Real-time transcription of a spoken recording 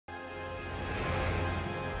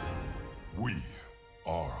We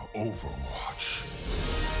are Overwatch.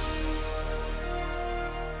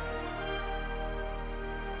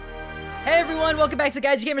 Hey everyone, welcome back to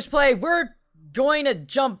GOOMBAH. We're going to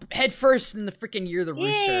jump headfirst in the freaking Year of the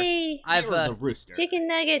Rooster. Yay! The Rooster. Chicken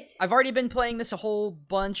nuggets. I've already been playing this a whole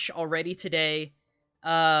bunch already today.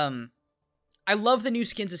 I love the new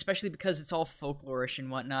skins, especially because it's all folklorish and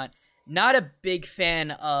whatnot. Not a big fan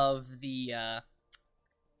of the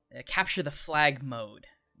capture the flag mode.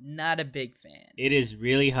 Not a big fan. It is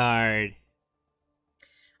really hard.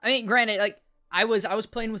 I mean, granted, like I was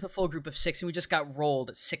playing with a full group of 6, and we just got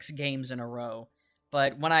rolled 6 games in a row.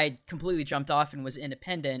 But when I completely jumped off and was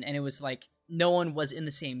independent, and it was like no one was in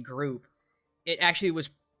the same group, it actually was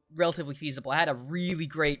relatively feasible. I had a really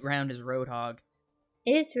great round as Roadhog.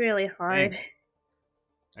 It's really hard.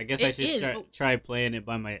 I guess I should try playing it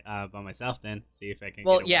by myself then. See if I can.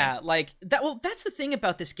 Well, get yeah, like that. Well, that's the thing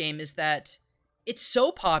about this game is that it's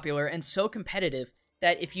so popular and so competitive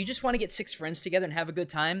that if you just want to get 6 friends together and have a good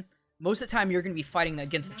time, most of the time you're going to be fighting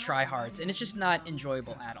against the tryhards, and it's just not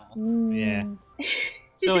enjoyable at all. Yeah.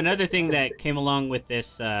 So another thing that came along with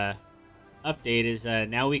this update is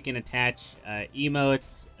now we can attach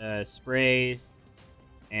emotes, sprays,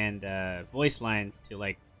 and voice lines to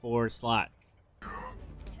like 4 slots.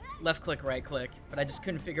 Left click, right click, but I just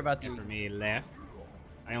couldn't figure out the. For me, left.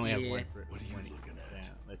 I only have one. What are you looking at?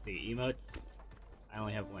 Let's see, emotes. I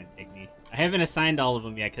only have one. Take me. I haven't assigned all of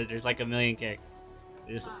them yet because there's like a million characters.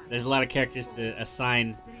 There's a lot of characters to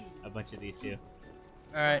assign a bunch of these to. All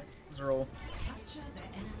right, let's roll.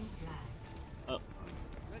 Oh.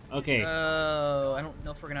 Okay. I don't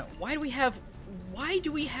know if we're gonna. Why do we have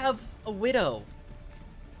a Widow?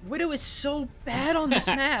 Widow is so bad on this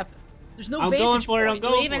map. There's no vantage going for it. I'm point.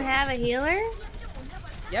 going Do we even have a healer?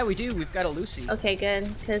 Yeah, we do. We've got a Lucy. Okay,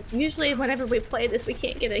 good. Because usually whenever we play this, we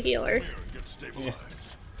can't get a healer. Yeah.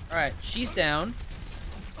 All right, she's down.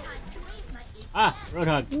 Ah,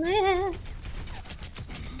 Roadhog.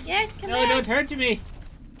 Yeah, come No, on. don't hurt me.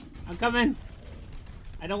 I'm coming.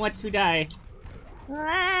 I don't want to die.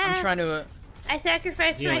 I'm trying to. I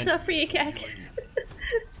sacrificed Healing. myself for you, Kek.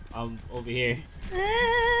 I'm over here. All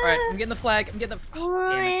right, I'm getting the flag. I'm getting the. Oh,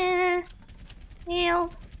 damn it.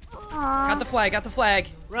 Heal. Got the flag. Got the flag.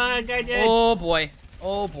 Run, Gaijin. Oh boy.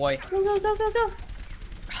 Oh boy. Go, go, go, go, go.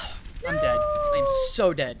 I'm dead. I'm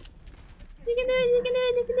so dead. You can do it, you can do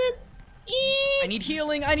it, you can do it. I need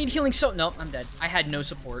healing. I need healing. So no, I'm dead. I had no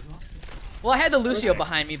support. Well, I had the Lucio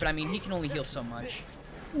behind me, but I mean, he can only heal so much.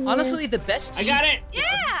 Honestly, the best team. I got it. Yeah!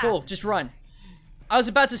 Cool. Just run. I was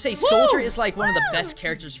about to say, Soldier is like one of the best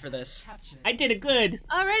characters for this. I did it good.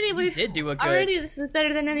 Already we did do a good. Already this is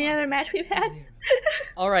better than any other match we've had.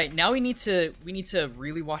 All right, now we need to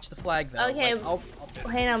really watch the flag though. Okay. Like,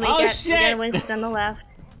 Hang on, we Oh, got shit! Winston on the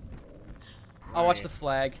left. I'll watch the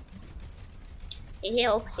flag.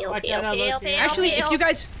 Heal, heal, Watch heal, out, heal, Lucy. heal. Actually, heal.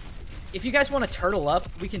 if you guys want to turtle up,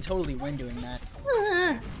 we can totally win doing that.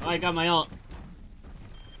 Oh, I got my ult.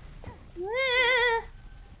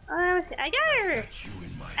 I got her!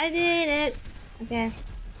 I did it! Okay.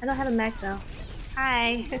 I don't have a mech though.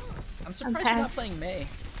 Hi. I'm surprised you're not playing Mei.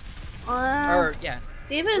 Or, Or yeah,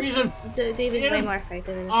 Freeze him. David's Get way him. more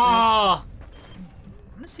effective in this match. Oh,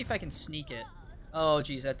 I'm gonna see if I can sneak it. Oh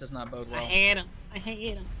geez, that does not bode I well. hate him. I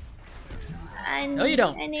hate him. No, you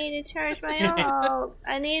don't. I need to charge my ult.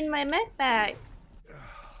 I need my mech back.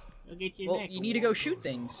 Go get your Well, neck. you need to go shoot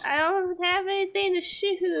things. I don't have anything to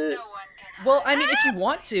shoot. Well, I mean, if you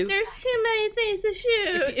want to, There's too many things to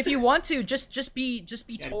shoot. if you want to, just be Gotta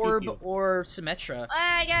Torb peek you. or Symmetra.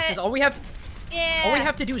 I got Because it. all we have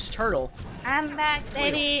Yeah. to do is turtle. I'm back,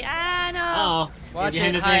 baby. I know. Oh, Watch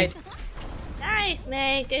behind it, the thing. hide. Nice,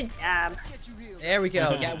 man. Good job. There we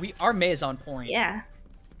go. Yeah, our Mei is on point. Yeah.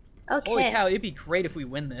 Okay. Holy cow, it'd be great if we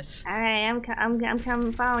win this. All right, I'm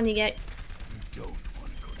coming, following you, Get.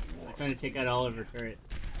 I'm trying to take out all of her turret.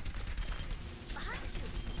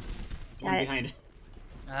 One Got it. behind it.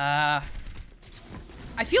 I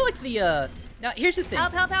feel like the now here's the thing.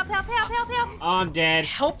 Help! Help! Help! Help! Help! Help! Help! Oh, I'm dead.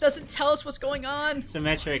 Help doesn't tell us what's going on.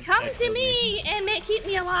 Symmetric. Come that to killed me and keep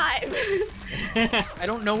me alive. I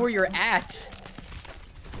don't know where you're at.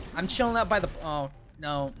 I'm chilling out by the. Oh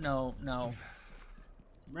no no no.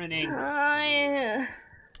 Running. Yeah.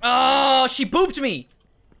 Oh, she booped me.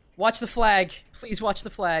 Watch the flag. Please watch the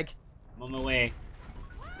flag. I'm on my way.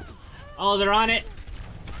 Oh, they're on it.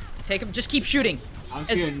 Take him. Just keep shooting. I'm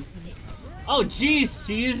As- shooting. Oh, jeez.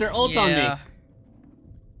 She used her ult on Yeah. me.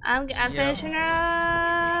 I'm finishing her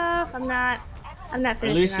off. I'm not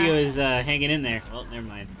finishing Lucio her off. is hanging in there. Well, never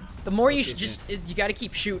mind. The more you you gotta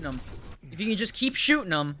keep shooting them. If you can just keep shooting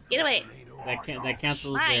them. Get away. That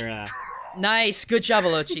cancels their Nice, good job,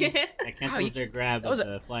 Alochi. That cancels their grab of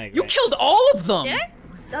the flag. You right? killed all of them. Did I?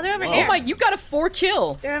 Oh, they're over Oh here. my, you got a 4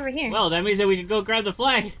 kill. They're over here. Well, that means that we can go grab the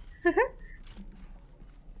flag.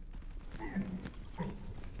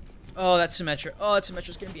 Oh, that Symmetra. Oh, that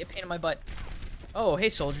Symmetra's gonna be a pain in my butt. Oh, hey,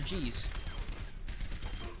 soldier, jeez.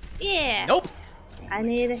 Yeah. Nope. I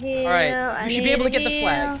need a heal. Alright, we should be able to get the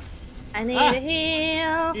flag. I need a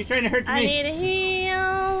heal. He's trying to hurt me. I need a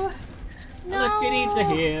heal. No. Look, she needs a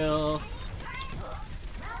heal.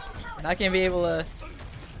 We're not gonna be able to.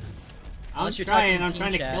 I'm Unless you're trying. talking I'm team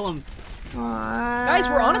trying to chat. kill him. Guys,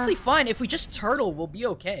 we're honestly fine. If we just turtle, we'll be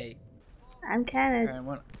okay. I'm kind Alright, of.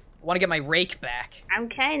 I want to get my rake back. I'm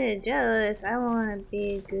kind of jealous. I want to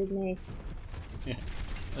be a good mate.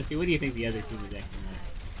 Let's see. What do you think the other team is acting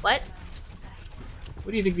like? What?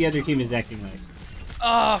 What do you think the other team is acting like?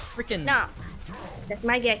 Oh, freaking. No. That's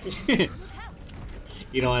my Geki.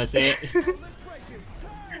 You don't want to say it?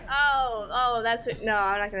 Oh, that's what. No,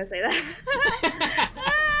 I'm not gonna say that.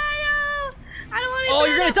 I don't want to. Oh,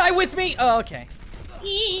 you're gonna die with me. Oh, okay.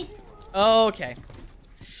 Okay.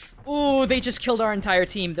 Ooh, they just killed our entire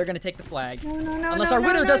team. They're gonna take the flag. No, Unless our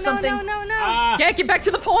widow does something. No. Ah! Get back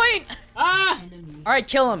to the point. Ah! All right,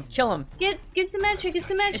 kill him. Kill him. Get Symmetra. Get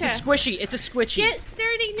Symmetra. It's a squishy. It's a squishy. Get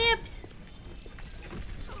sturdy nips.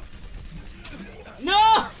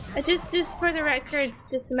 No! Just for the record,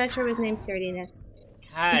 it's just Symmetra with name Sturdy Nips.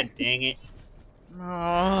 God dang it! Oh. All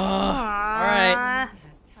right.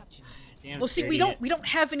 Damn Well, see, we don't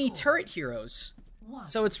have any turret heroes,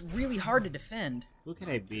 so it's really hard to defend. Who could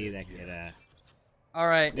I be that could? All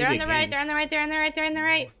right. They're on Maybe the a right. game. They're on the right. They're on the right. They're on the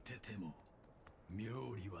right.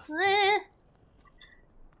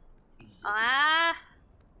 Ah!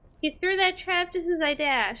 He threw that trap just as I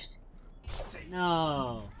dashed.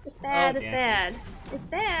 No. It's bad. Oh, It's damn. bad. It's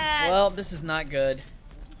bad. Well, this is not good.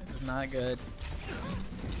 This is not good.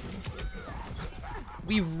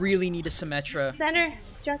 We really need a Symmetra. Center.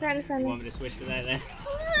 Jump around the You center. want me to switch to that then?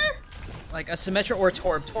 Like a Symmetra or a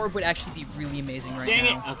Torb. Torb would actually be really amazing right Dang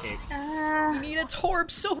now. it! Okay, We need a Torb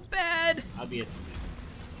so bad. I'll be a.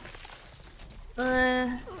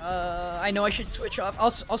 I know I should switch off.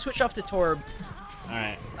 I'll switch off to Torb. All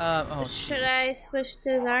right. Oh. Should jeez. I switch to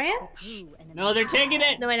Zarya? No, they're taking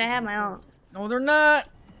it. No, wait. I have my own. No, they're not.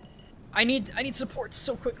 I need support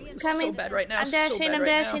so quickly. I'm so bad right now. I'm dashing. So bad I'm right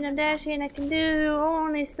dashing. now. I'm dashing. I can do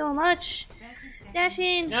only so much.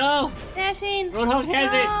 Dashing. No. Dashing. Roadhog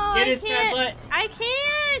has it. No, Get I his fat can't. butt. I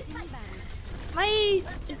can't. My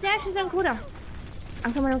dash is on cooldown.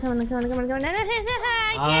 I'm coming. No, I can't do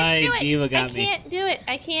it. D.va got me. I can't do it.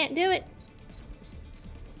 I can't do it.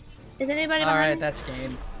 Is anybody All behind right, me? that's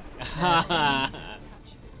game.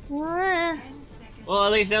 Well,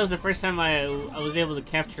 at least that was the first time I was able to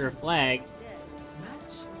capture a flag.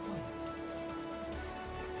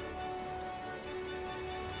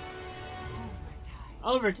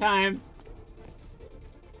 Overtime.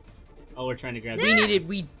 Oh, we're trying to grab.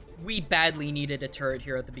 We badly needed a turret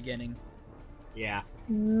here at the beginning. Yeah.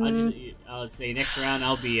 Mm, I'll say next round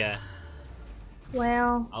I'll be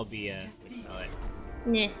well, what do you call it?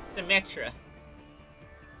 nah. Symmetra.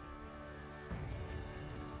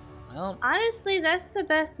 Well, Honestly, that's the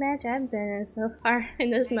best match I've been in so far in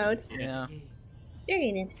this mode. yeah.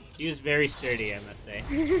 Dirty nips. He was very sturdy, I must say.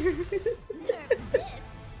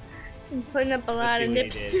 I'm putting up a lot of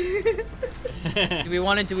Let's see what nips. Do we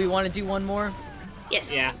want to do one more?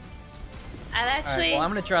 Yes. Yeah. I've All right. actually, Well, I'm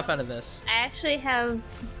gonna drop out of this. I actually have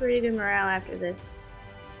pretty good morale after this.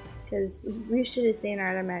 Because we should have seen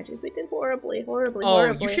our other matches. We did horribly.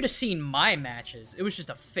 Oh, you should have seen my matches. It was just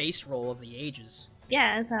a face roll of the ages.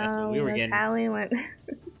 Yeah, that's That's how, what we were that's getting. how we went.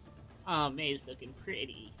 Oh, May's looking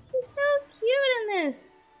pretty. She's so cute in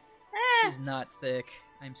this. Ah, She's not thick.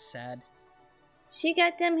 I'm sad. she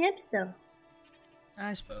got them hips though.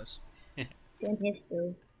 I suppose. Them hips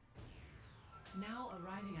though. Now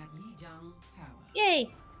arriving at Lijiang Tower. Yay!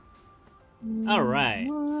 All right.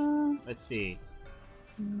 Mm, Let's see.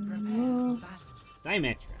 mm,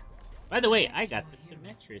 Symmetra. By the way, I got the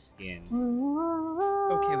Symmetra skin.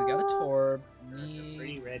 mm, Okay, we got a Torb.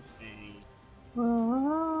 Pretty red thing.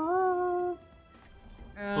 mm,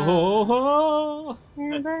 Oh!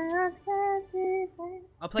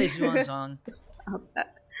 I'll play Zuanzong. Stop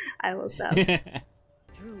that. I will stop.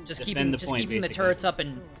 Just Defend keeping the point, the basically. turrets up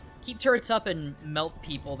and keep turrets up and melt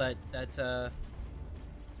people that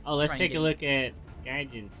Oh, let's Try and take a get- look at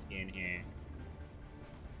Gaijin's skin here.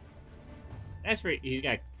 That's pretty. He's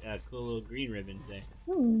got cool little green ribbons there.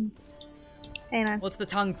 Hang on. well, it's the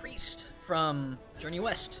Tang Priest from Journey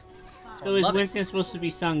West. So is love it. Winston supposed to be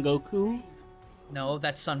Son Goku? No,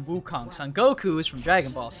 that's Son Wukong. Son Goku is from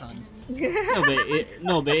Dragon Ball, son.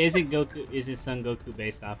 No, but isn't Son Goku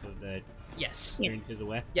based off of the Yes. Journey to the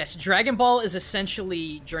West? Yes, Dragon Ball is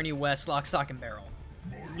essentially Journey West, Lock, Stock, and Barrel.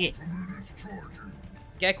 Yeah.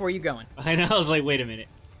 Gek, where are you going? I know. I was like, wait a minute.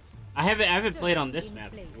 I haven't played on this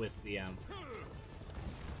map with the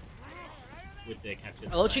capture.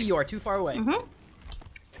 ALLOCHI, you are too far away.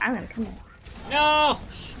 I'm gonna come in. No!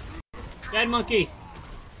 Bad monkey.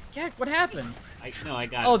 Gek, what happened? I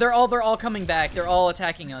got. Oh, they're all coming back. They're all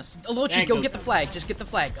attacking us. ALLOCHI, go Goku. get the flag. Just get the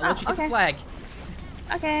flag. ALLOCHI, get okay. the flag.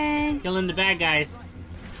 Okay. Killing the bad guys.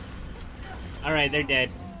 Alright, they're dead.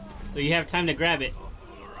 So you have time to grab it.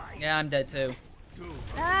 Yeah, I'm dead too.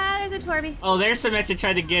 There's a Torby. Oh, there's Symmetra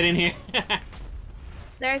tried to get in here.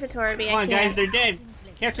 There's a Torby. Come on, I can't. guys, they're dead.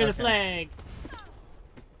 Capture the Okay. flag.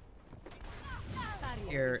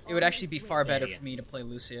 Here, it would actually be far better Yeah. for me to play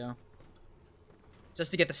Lucio.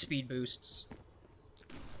 Just to get the speed boosts.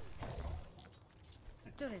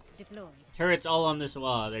 Turrets all on this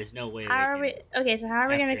wall. There's no way. How are we? Okay, so how are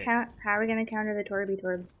we gonna Capture it. How are we gonna counter the Torby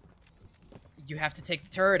Torb? You have to take the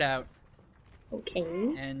turret out Okay.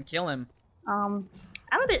 and kill him. I'm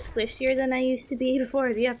a bit squishier than I used to be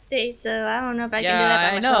before the update, so I don't know if I can do Yeah,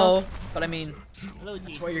 that by I myself. know, but I mean,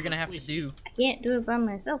 that's what you're gonna have to do. I can't do it by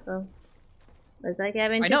myself though. It's like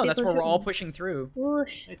having I two know, that's people what we're all shooting. pushing through.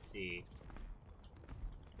 Whoosh. Let's see.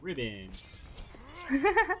 Ribbon.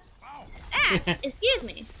 Ah! Excuse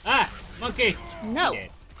me. Ah! Monkey! No. He dead.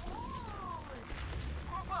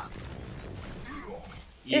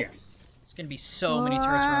 Yes. There's gonna be so many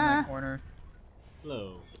turrets around that corner.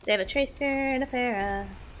 Hello. They have a Tracer and a Pharah.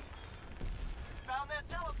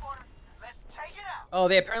 Oh,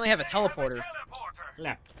 they apparently have a teleporter.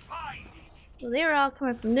 Clap. Well, they were all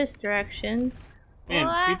coming from this direction. Man,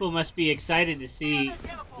 What? people must be excited to see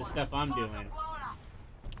the stuff I'm doing.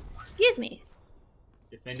 Excuse me.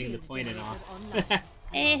 Defending the point and all.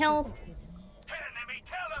 Hey, help. Enemy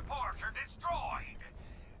teleporter destroyed.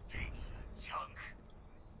 Piece of junk.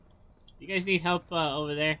 You guys need help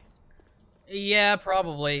over there? Yeah,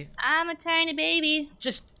 probably. I'm a tiny baby.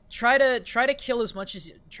 Just try to kill him as much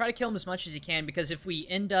as you can, because if we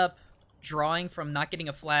end up drawing from not getting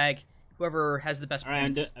a flag, whoever has the best Alright,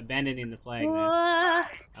 I'm points. abandoning the flag then. Whoa.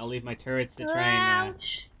 I'll leave my turrets to try and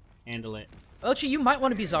Ouch. handle it. ALLOCHI, you might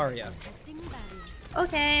want to be Zarya.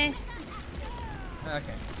 Okay.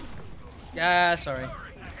 Okay. Yeah, sorry.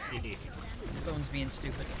 Phone's being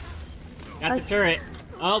stupid. Got the turret.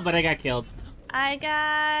 Oh, but I got killed. I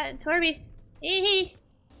got Torby. Hee hee.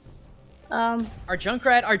 Our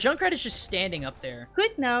Junkrat is just standing up there.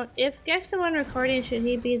 Quick note: if Gek's the one recording, should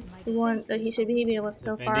he be the one? He should be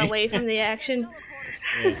so far Defending. away from the action.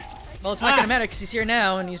 Yeah. Well, it's not gonna matter because he's here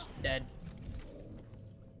now and he's dead.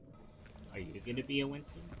 Are you gonna be a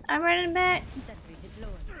Winston? I'm running back.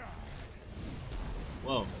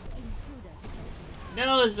 Whoa.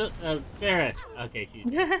 No, it's a ferret. Okay, she's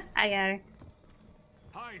dead. I got her.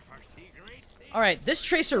 Alright, this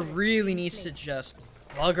Tracer really needs to just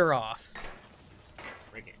bugger off.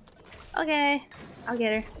 Frick it. Okay, I'll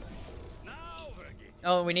get her.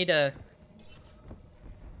 Oh, we need to...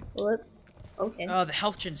 Whoop. Okay. Oh, the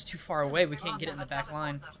health gen's too far away. We can't get it in the back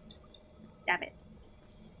line. Stop it.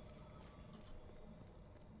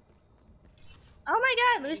 Oh my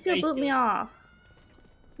god, Lucio guys booped me doing? off.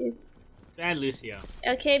 He's... Bad Lucio.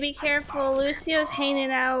 Okay, be careful. Lucio's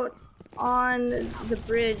hanging out on the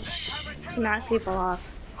bridge to knock people off.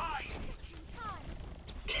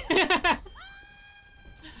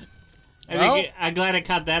 I'm glad I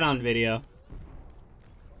caught that on video.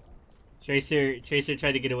 Tracer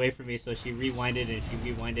tried to get away from me, so she rewinded and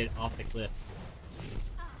she rewinded off the cliff.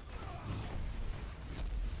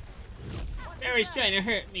 Barry's trying to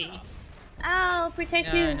hurt me. I'll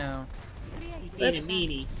protect Yeah, I you. know. He's being a Oops.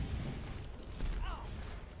 meanie.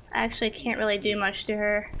 I actually can't really do much to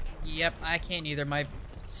her. Yep, I can't either. My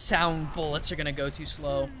sound bullets are gonna go too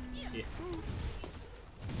slow. Yeah.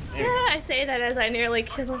 There. I say that as I nearly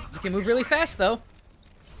kill her. You can move really fast, though.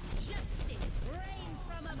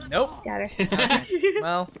 Nope. Got her. Okay.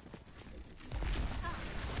 Well,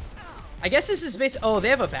 I guess this is based. Oh, they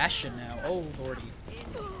have a Bastion now. Oh lordy.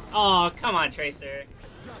 Oh, come on, Tracer.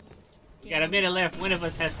 You got a minute left. One of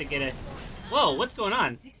us has to get a. Whoa, what's going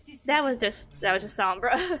on? That was just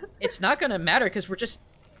Sombra. It's not gonna matter because we're just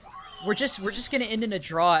gonna end in a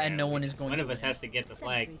draw and no one is going One to of us win. has to get the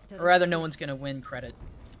flag. Or rather, no one's gonna win credit.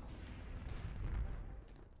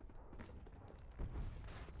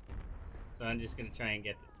 So I'm just gonna try and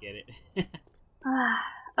get it.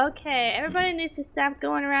 Okay, everybody needs to stop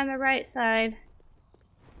going around the right side.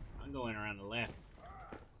 I'm going around the left.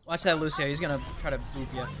 Watch that, Lucio. He's gonna try to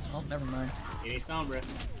boop you. Oh, never mind. Hey, Sombra.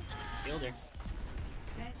 Killed her.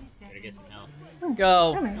 30 Better get seconds. some help.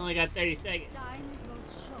 Go. I only got 30 seconds.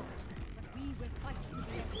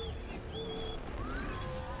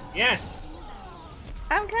 Yes!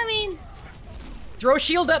 I'm coming. Throw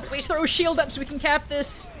shield up. Please throw shield up so we can cap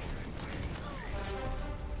this.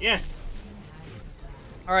 Yes!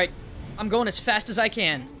 Alright. I'm going as fast as I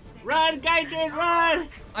can. Run, Gaijin, run!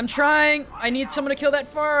 I'm trying. I need someone to kill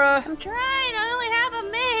that Pharah. I'm trying. I only have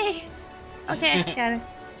a May. Okay, got it.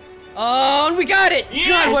 Oh, and we got it! Yes!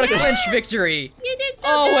 God, what a clinch victory! You did so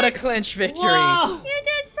Oh, good. what a clinch victory! Whoa! You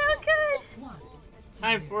did so good.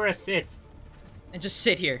 Time for a sit. And just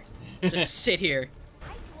sit here. Just sit here.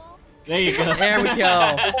 There you go. There we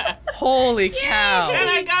go. Holy cow. And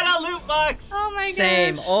I got a loot box! Oh my god.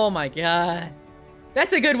 Same. Oh my god.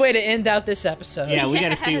 That's a good way to end out this episode. Yeah, we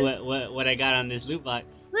gotta see Yes. what I got on this loot box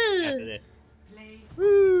Woo. after this. Play.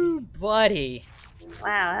 Woo, buddy.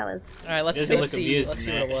 Wow, that was. All right, let's Doesn't see. look Let's see amused what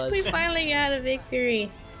in it We was. finally got a victory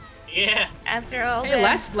Yeah! after all Hey,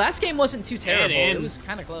 that. last game wasn't too terrible. and- It was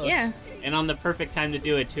kind of close. Yeah. And on the perfect time to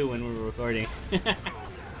do it too when we were recording.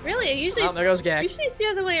 Really, usually. Oh, there goes Gak. Usually it's the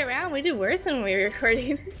other way around. We do worse when we're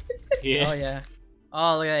recording. Yeah. Oh yeah.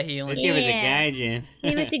 Oh, look at that healing. Let's give it to Yeah. Gaijin.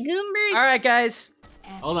 Give it to Goombers. All right, guys.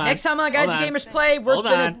 Hold on. Next time on Hold Gaijin on. Gamers Play, we're Hold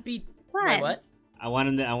gonna on. be. What? Wait, what? I want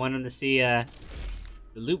him to see the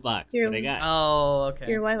loot box Your- that I got. Oh, okay.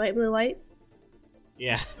 Your white, white, blue, white.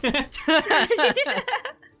 Yeah.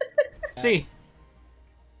 See.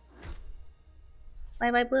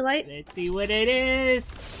 White, white, blue, white. Let's see what it is.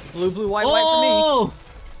 Blue, blue, white, white Oh!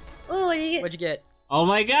 Oh, what did you for me. get? What'd you get? Oh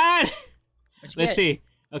my god! What'd you Let's get? see.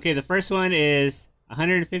 Okay, the first one is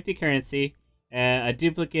 150 currency, a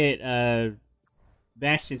duplicate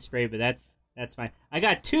Bastion spray, but that's fine. I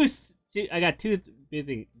got two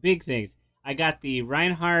big things. I got the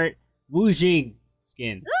Reinhardt Wu Jing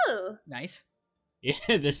skin. Ooh. Nice. Yeah,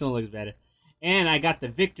 this one looks better. And I got the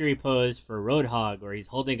victory pose for Roadhog, where he's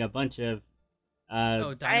holding a bunch of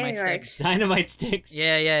Oh, dynamite Fireworks. sticks. dynamite sticks.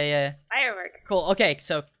 Yeah, yeah, yeah. Fireworks. Cool. Okay,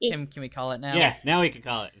 so can we call it now? Yes, now we can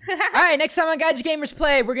call it. All right, next time on Gaijin Gamers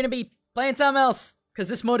Play, we're gonna be playing something else because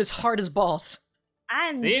this mode is hard as balls.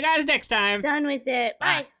 I'm See you guys next time. done with it.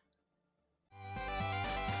 Bye. Bye.